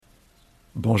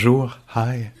Bonjour,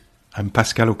 hi, I'm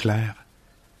Pascal Auclair.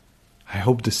 I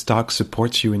hope this talk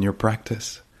supports you in your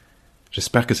practice.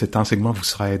 J'espère que cet enseignement vous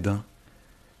sera aidant.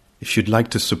 If you'd like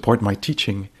to support my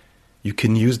teaching, you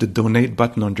can use the donate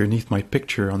button underneath my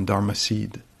picture on Dharma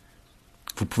Seed.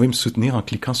 Vous pouvez me soutenir en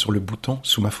cliquant sur le bouton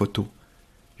sous ma photo.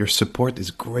 Your support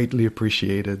is greatly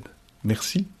appreciated.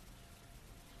 Merci.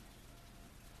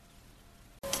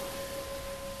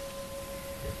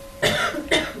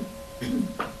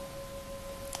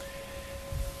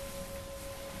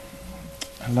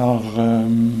 Alors,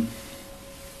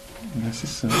 c'est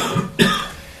ça.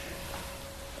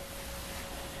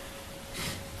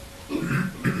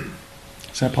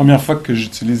 C'est la première fois que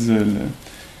j'utilise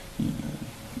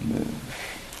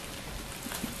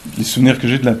les souvenirs que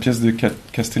j'ai de la pièce de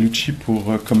Castelucci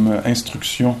comme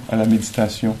instruction à la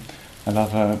méditation.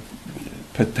 Alors,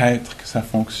 peut-être que ça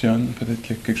fonctionne, peut-être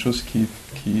qu'il y a quelque chose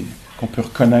qu'on peut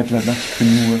reconnaître là-dedans qui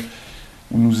peut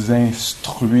nous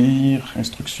instruire,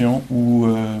 instruction, ou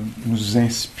nous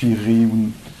inspirer, ou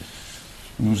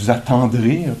nous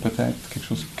attendrir, peut-être,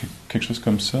 quelque chose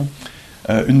comme ça.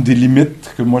 Une des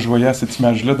limites que moi je voyais à cette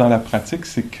image-là dans la pratique,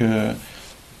 c'est que,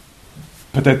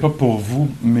 peut-être pas pour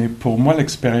vous, mais pour moi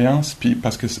l'expérience, puis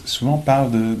parce que souvent on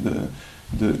parle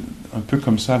de un peu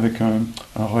comme ça, avec un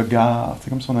regard,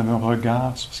 c'est comme si on avait un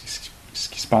regard sur ce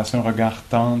qui se passait, un regard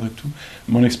tendre et tout.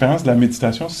 Mon expérience de la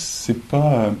méditation, c'est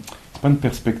pas une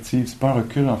perspective, c'est pas un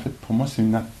recul, en fait. Pour moi,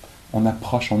 on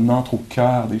approche, on entre au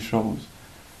cœur des choses.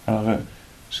 Alors,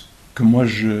 que moi,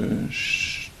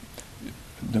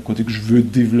 d'un côté que je veux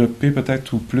développer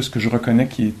peut-être, ou plus que je reconnais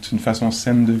qui est une façon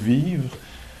saine de vivre,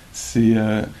 c'est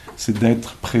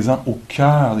d'être présent au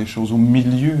cœur des choses, au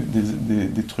milieu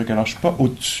des trucs. Alors, je suis pas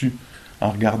au-dessus, en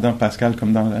regardant Pascal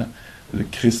comme dans le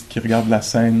Christ qui regarde la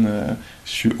scène,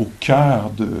 je suis au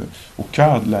cœur de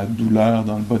la douleur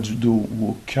dans le bas du dos,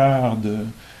 ou au cœur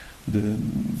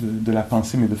de la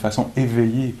pensée, mais de façon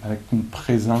éveillée, avec une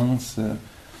présence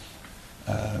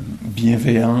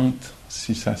bienveillante,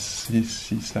 si c'est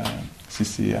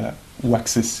ou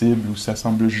accessible, ou ça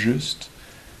semble juste,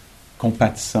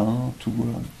 compatissante, ou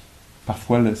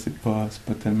parfois là, c'est pas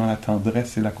tellement la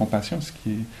tendresse et la compassion, ce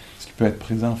qui peut être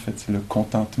présent en fait, c'est le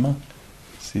contentement.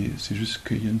 C'est juste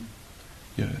qu'il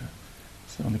y a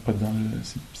on n'est pas dans le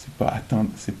c'est pas attendre,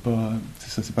 c'est pas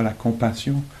la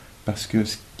compassion, parce que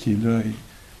ce qui est là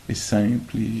est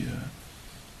simple et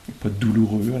pas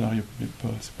douloureux. Alors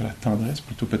c'est pas la tendresse,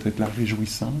 plutôt peut-être la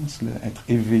réjouissance, être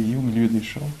éveillé au milieu des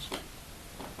choses.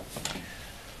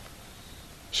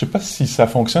 Je sais pas si ça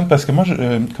fonctionne, parce que moi,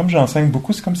 comme j'enseigne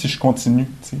beaucoup, c'est comme si je continue,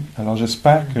 tu sais. Alors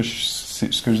j'espère que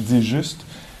ce que je dis est juste,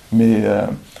 mais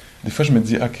des fois je me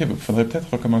dis, ok, il faudrait peut-être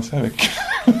recommencer avec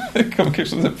comme quelque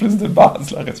chose de plus de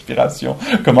base, la respiration,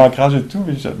 comme ancrage et tout,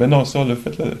 mais non, ça on l'a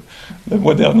fait le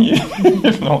mois dernier.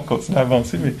 On continue à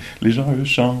avancer, mais les gens, eux,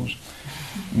 changent.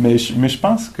 Mais je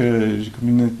pense que j'ai comme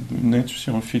une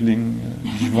intuition, un feeling,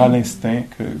 je vois à l'instinct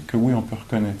que oui, on peut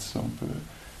reconnaître ça,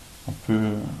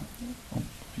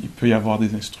 il peut y avoir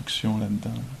des instructions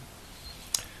là-dedans.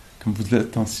 Comme vous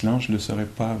êtes en silence, je ne le saurais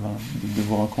pas avant de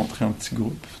vous rencontrer en petit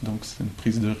groupe, donc c'est une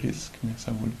prise de risque, mais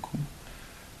ça vaut le coup.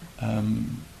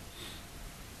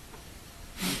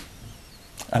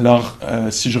 Alors,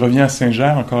 si je reviens à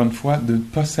Saint-Ger, encore une fois, de ne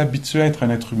pas s'habituer à être un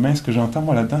être humain, ce que j'entends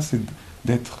moi là-dedans, c'est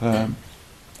d'être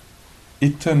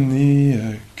étonné,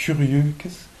 curieux,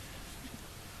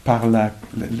 par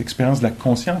l'expérience de la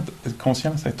conscience, être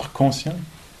conscient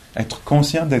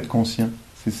d'être conscient.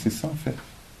 C'est ça en fait.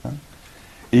 Hein?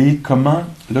 Et comment,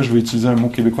 là je vais utiliser un mot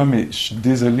québécois, mais je suis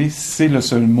désolé, c'est le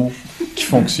seul mot qui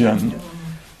fonctionne.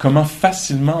 Comment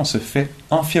facilement on se fait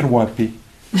enfiroiper.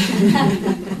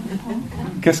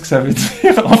 Qu'est-ce que ça veut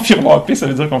dire? Enfiroiper, ça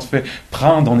veut dire qu'on se fait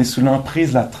prendre, on est sous l'emprise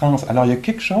de la transe. Alors il y a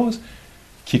quelque chose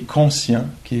qui est conscient,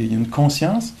 il y a une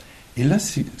conscience, et là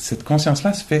cette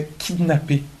conscience-là se fait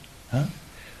kidnapper. Hein?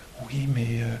 Oui,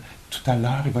 mais tout à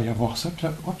l'heure il va y avoir ça, puis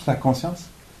là, la conscience,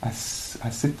 elle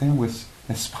s'éteint, ou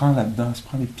elle se prend là-dedans, elle se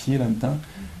prend les pieds là-dedans,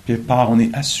 puis elle part, on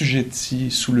est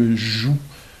assujetti sous le joug,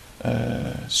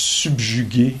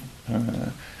 subjugué,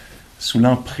 sous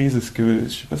l'emprise. Est-ce que, je ne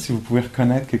sais pas si vous pouvez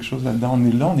reconnaître quelque chose là-dedans. On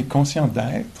est là, on est conscient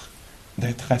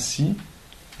d'être assis,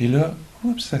 et là,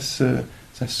 ça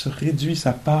se réduit,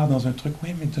 ça part dans un truc,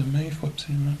 oui, mais demain, il faut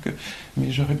absolument que...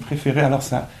 Mais j'aurais préféré... Alors,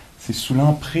 c'est sous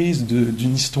l'emprise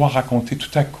d'une histoire racontée tout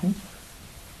à coup.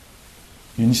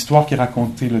 Une histoire qui est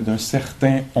racontée là, d'un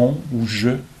certain on ou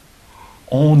je.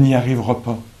 On n'y arrivera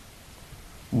pas.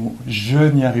 Ou je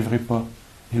n'y arriverai pas.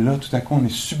 Et là, tout à coup, on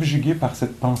est subjugué par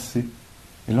cette pensée.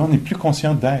 Et là, on n'est plus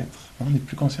conscient d'être. On n'est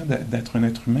plus conscient d'être un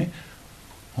être humain.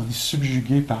 On est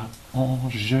subjugué par « Oh,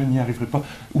 je n'y arriverai pas »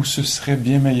 ou « Ce serait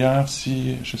bien meilleur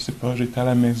si, je sais pas, j'étais à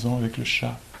la maison avec le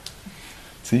chat. »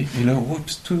 Et là,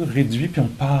 oups, tout réduit, puis on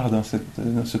part dans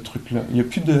ce truc-là. Il n'y a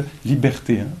plus de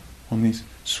liberté. Hein? On est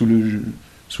sous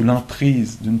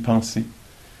l'emprise d'une pensée.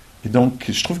 Et donc,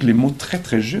 je trouve que les mots très,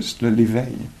 très justes, là,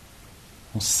 l'éveil.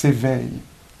 On s'éveille.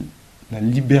 La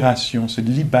libération, on se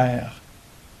libère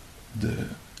de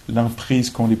l'emprise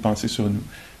qu'ont les pensées sur nous.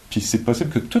 Puis c'est possible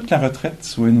que toute la retraite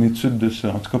soit une étude de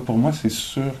ça. En tout cas, pour moi, c'est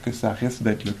sûr que ça risque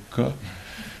d'être le cas.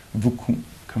 Beaucoup.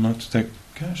 Comment tout à coup,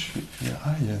 quand je suis... il y a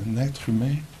un être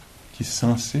humain qui est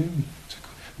sensible.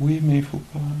 Oui, mais il faut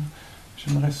pas...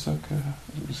 J'aimerais ça que...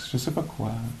 Je sais pas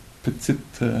quoi.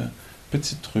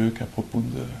 Petit truc à propos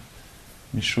de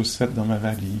mes chaussettes dans ma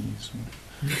valise.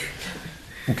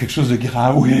 Ou quelque chose de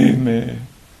grave. Oui, mais...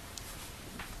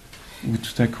 Ou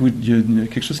tout à coup, il y a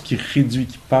quelque chose qui réduit,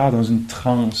 qui part dans une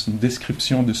transe, une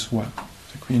description de soi. Tout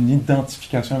à coup, il y a une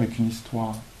identification avec une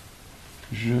histoire.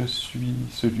 Je suis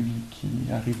celui qui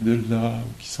arrive de là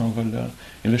ou qui s'en va là.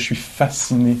 Et là, je suis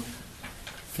fasciné.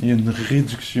 Il y a une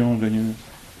réduction. Là,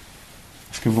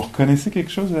 est-ce que vous reconnaissez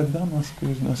quelque chose là-dedans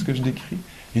dans ce que je décris?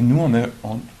 Et nous,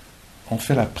 on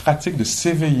fait la pratique de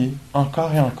s'éveiller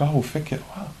encore et encore au fait que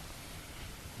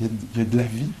il y a de la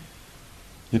vie,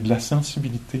 il y a de la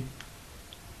sensibilité.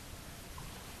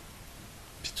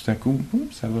 Puis tout à coup,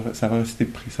 ça va rester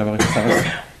pris. Ça va rester.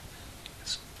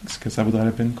 Est-ce que ça vaudrait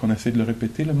la peine qu'on essaie de le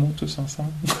répéter, le mot, tous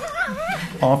ensemble?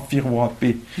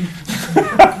 Enfiroiper.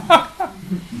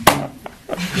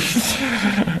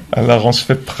 Alors, on se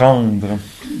fait prendre.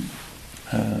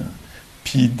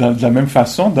 Puis, de la même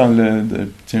façon,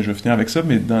 tiens, je vais finir avec ça,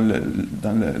 mais dans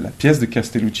la pièce de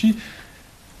Castelucci,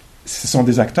 ce sont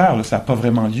des acteurs, là, ça n'a pas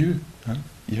vraiment lieu. Hein?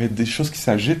 Il y a des choses qui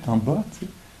s'agitent en bas, tu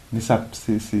sais, mais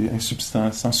c'est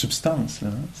sans substance. Là,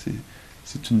 hein?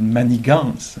 C'est une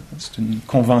manigance, c'est une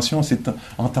convention, c'est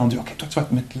entendu. Ok, toi, tu vas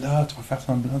te mettre là, tu vas faire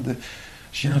semblant de...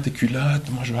 Je viens dans tes culottes,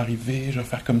 moi, je vais arriver, je vais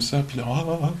faire comme ça, puis là,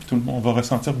 puis tout le monde va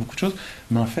ressentir beaucoup de choses.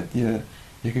 Mais en fait, il y a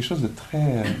quelque chose de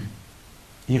très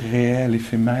irréel,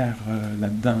 éphémère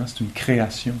là-dedans. C'est une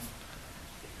création.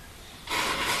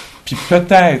 Puis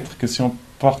peut-être que si on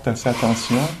porte assez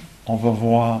attention, on va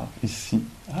voir ici,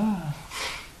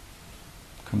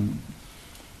 comme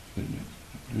le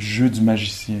jeu du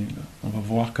magicien. Là. On va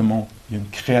voir comment il y a une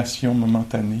création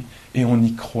momentanée et on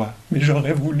y croit. Mais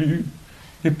j'aurais voulu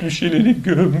éplucher les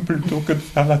légumes plutôt que de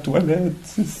faire la toilette.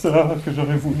 C'est ça que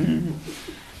j'aurais voulu.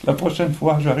 La prochaine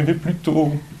fois, je vais arriver plus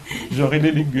tôt. J'aurai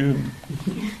les légumes.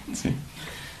 Tu sais.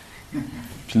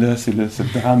 Puis là, ce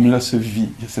drame-là se vit.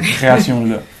 Il y a cette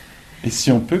création-là. Et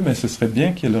si on peut, ce serait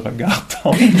bien qu'il y ait le regard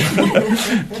tendre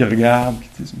qui regarde, qui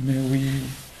dise « Mais oui,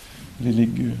 les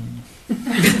légumes. »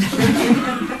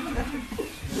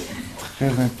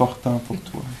 Très important pour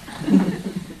toi.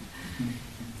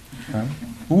 Hein?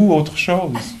 Ou autre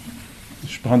chose.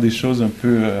 Je prends des choses un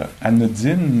peu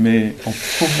anodines, mais on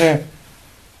pourrait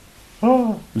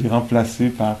les remplacer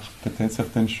par peut-être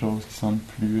certaines choses qui semblent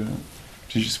plus...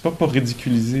 c'est pas pour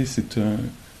ridiculiser, c'est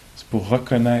pour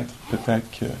reconnaître peut-être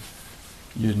qu'il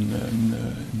y a une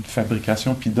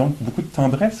fabrication, puis donc beaucoup de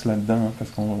tendresse là-dedans, hein, parce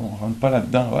qu'on ne rentre pas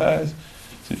là-dedans. Ouais,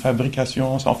 c'est des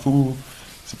fabrications, on s'en fout.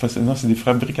 Non, c'est des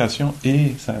fabrications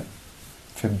et ça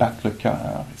fait battre le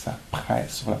cœur, et ça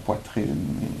presse sur la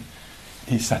poitrine,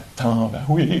 et ça tend vers,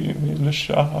 oui, mais le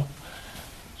chat,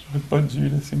 j'aurais pas dû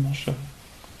laisser mon chat.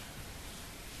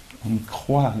 On y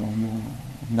croit,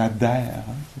 on adhère,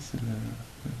 hein, ça c'est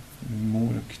le mot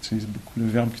là, qu'utilise beaucoup, le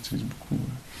verbe qu'utilise beaucoup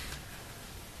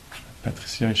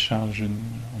Patricia et Charles Genoux,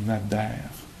 on adhère,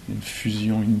 il y a une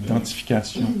fusion, une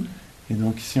identification, et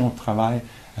donc ici on travaille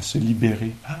à se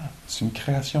libérer. C'est une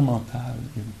création mentale,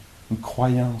 une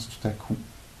croyance tout à coup.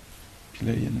 Puis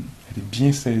là, elle est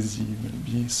bien saisie, elle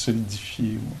est bien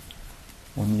solidifiée,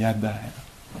 on y adhère.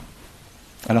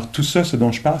 Alors tout ça, ce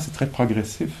dont je parle, c'est très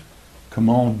progressif.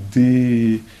 Comment on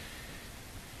dénoue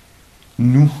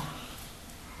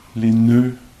les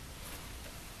nœuds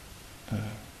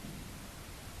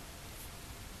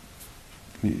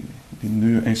les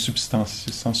nœuds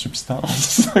insubstantieux, sans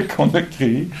substance qu'on a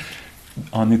créés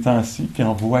en étant assis, puis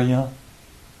en voyant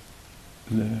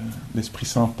l'esprit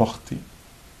s'emporter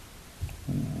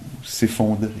ou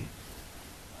s'effondrer,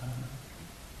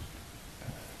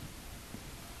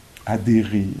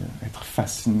 adhérer, être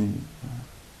fasciné.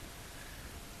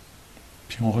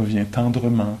 Puis on revient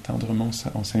tendrement,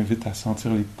 on s'invite à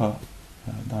sentir les pas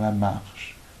dans la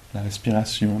marche, la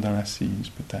respiration dans l'assise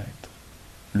peut-être,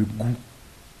 le goût.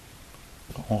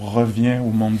 On revient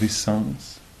au monde des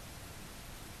sens,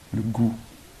 le goût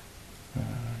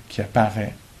qui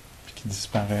apparaît, puis qui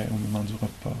disparaît au moment du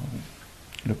repas.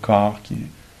 le corps qui est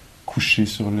couché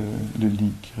sur le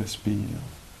lit, qui respire,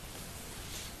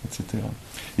 etc.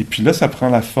 Et puis là, ça prend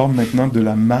la forme maintenant de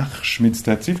la marche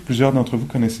méditative. Plusieurs d'entre vous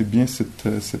connaissez bien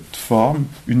cette forme.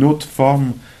 Une autre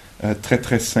forme très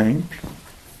très simple.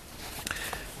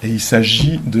 Et il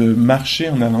s'agit de marcher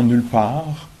en allant nulle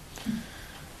part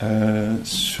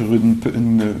sur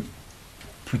une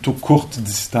plutôt courte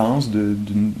distance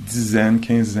d'une dizaine,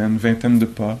 quinzaine, vingtaine de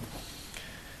pas.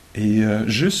 Et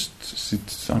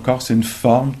c'est une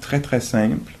forme très très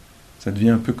simple. Ça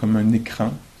devient un peu comme un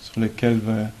écran sur lequel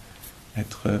va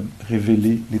être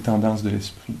révélées les tendances de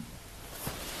l'esprit.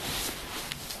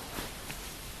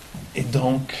 Et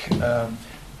donc,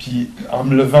 puis en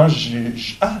me levant,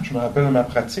 je me rappelle de ma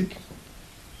pratique.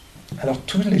 Alors,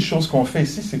 toutes les choses qu'on fait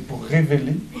ici, c'est pour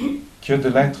révéler qu'il y a de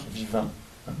l'être vivant.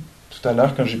 Tout à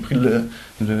l'heure, quand j'ai pris le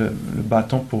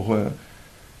bâton pour...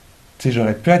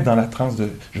 j'aurais pu être dans la transe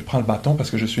de... Je prends le bâton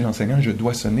parce que je suis l'enseignant et je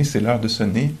dois sonner, c'est l'heure de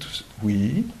sonner.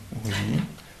 Oui.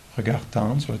 Regard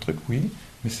tendre sur le truc, oui.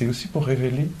 Mais c'est aussi pour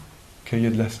révéler qu'il y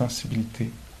a de la sensibilité.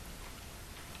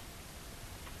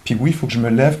 Puis oui, il faut que je me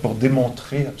lève pour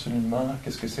démontrer absolument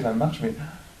qu'est-ce que c'est la marche, mais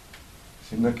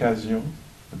c'est une occasion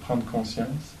de prendre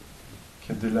conscience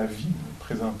qu'il y a de la vie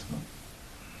présentement.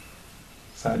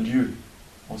 Ça a lieu.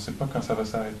 On ne sait pas quand ça va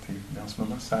s'arrêter, mais en ce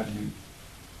moment, ça a lieu.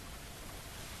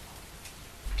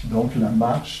 Puis donc, la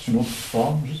marche, c'est une autre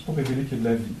forme, juste pour révéler qu'il y a de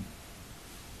la vie.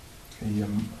 Et il y a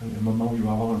un moment où il va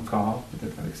y avoir un corps,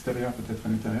 peut-être à l'extérieur, peut-être à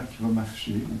l'intérieur, qui va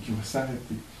marcher ou qui va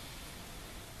s'arrêter.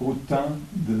 Autant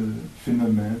de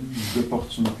phénomènes,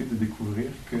 d'opportunités de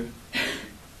découvrir qu'il y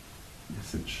a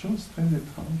cette chose très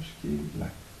étrange qui est la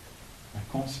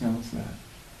conscience.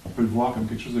 On peut le voir comme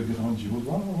quelque chose de grandiose.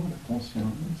 Oh, la conscience,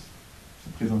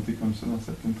 c'est présenté comme ça dans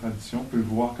certaines traditions. On peut le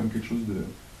voir comme quelque chose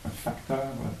un facteur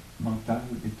mental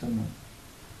étonnant.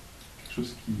 Quelque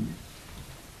chose qui...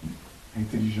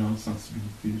 Intelligence,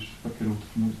 sensibilité, je ne sais pas quel autre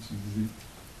mot utiliser.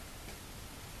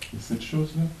 Il y a cette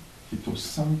chose-là qui est au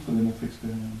centre de notre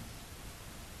expérience.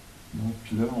 Donc,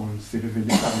 puis là, on s'est révélé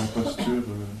par la posture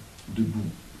debout,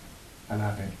 à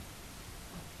l'arrêt.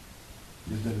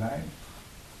 Il y a de l'être.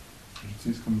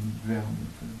 J'utilise comme verbe.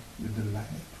 Il y a de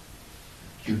l'être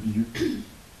qui a lieu.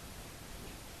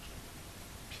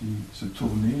 Puis se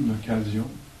tourner, une occasion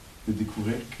de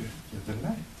découvrir qu'il y a de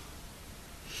l'être.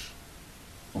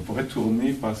 On pourrait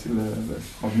tourner, passer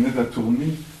on venait de la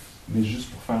tournée, mais juste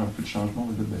pour faire un peu de changement,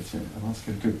 on va dire, tiens, avance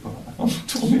quelques pas, avant de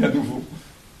tourner à nouveau.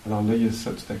 Alors là, il y a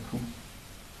ça tout à coup.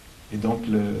 Et donc,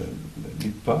 les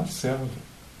pas servent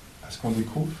à ce qu'on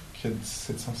découvre qu'il y a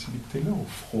cette sensibilité-là au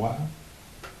froid,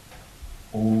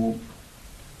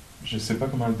 je ne sais pas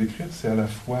comment le décrire, c'est à la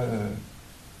fois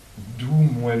doux,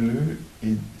 moelleux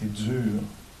et dur.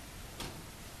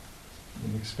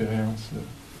 Une expérience, là.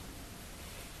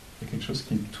 Il y a quelque chose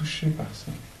qui est touché par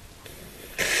ça.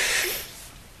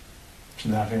 Puis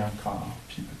l'arrêt encore,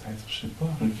 puis peut-être, je ne sais pas,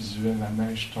 le visuel, la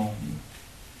neige tombe.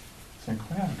 C'est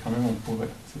incroyable, quand même, on pourrait,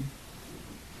 tu sais,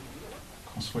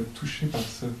 qu'on soit touché par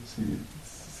ça.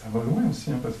 Ça va loin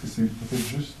aussi, hein, parce que c'est peut-être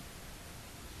juste,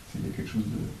 il y a quelque chose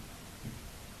de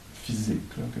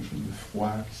physique, là, quelque chose de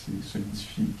froid qui s'est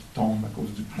solidifié, qui tombe à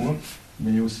cause du poids, mais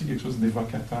il y a aussi quelque chose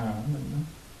d'évocateur, hein, là-dedans.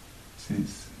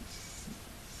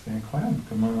 C'est incroyable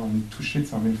comment on est touché de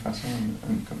 100 000 façons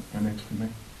comme un être humain.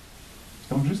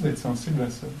 Donc, juste d'être sensible à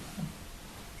ça. Il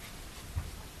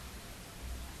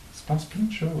se passe plein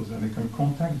de choses avec un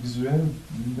contact visuel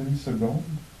d'une demi-seconde,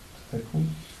 tout à coup.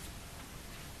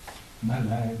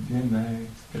 Mal-être,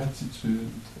 bien-être, gratitude,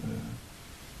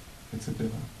 etc.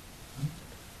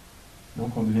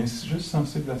 Donc, on devient juste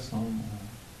sensible à ça.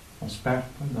 On ne se perd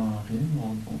pas dans rien,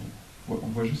 on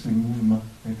voit juste les mouvements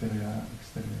intérieurs,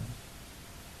 extérieurs.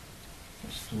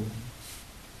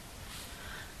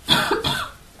 La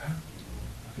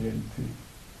réalité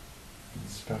a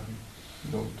disparu.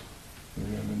 L'autre, il y a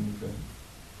eu une nouvelle.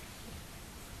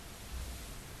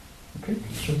 Ok,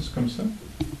 quelque chose comme ça.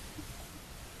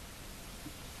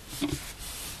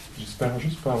 J'espère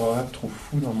juste pas avoir l'air trop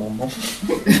fou dans mon monde.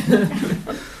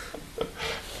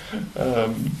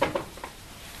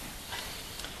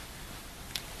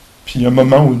 Puis il y a un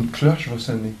moment où une cloche va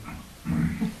sonner.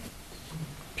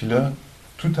 Puis là,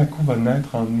 tout à coup va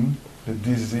naître en nous le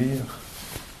désir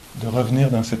de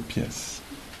revenir dans cette pièce.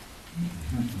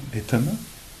 Étonnant,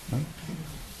 hein?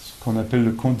 Ce qu'on appelle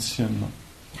le conditionnement.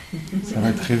 Ça va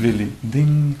être révélé.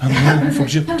 Ding! Ah non, il faut que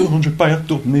j'y retourne, je ne vais pas y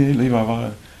retourner. Là, il va y avoir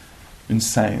une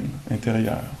scène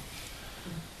intérieure,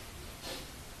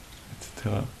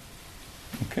 etc.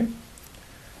 OK?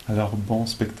 Alors, bon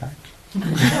spectacle.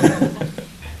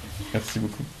 Merci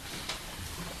beaucoup.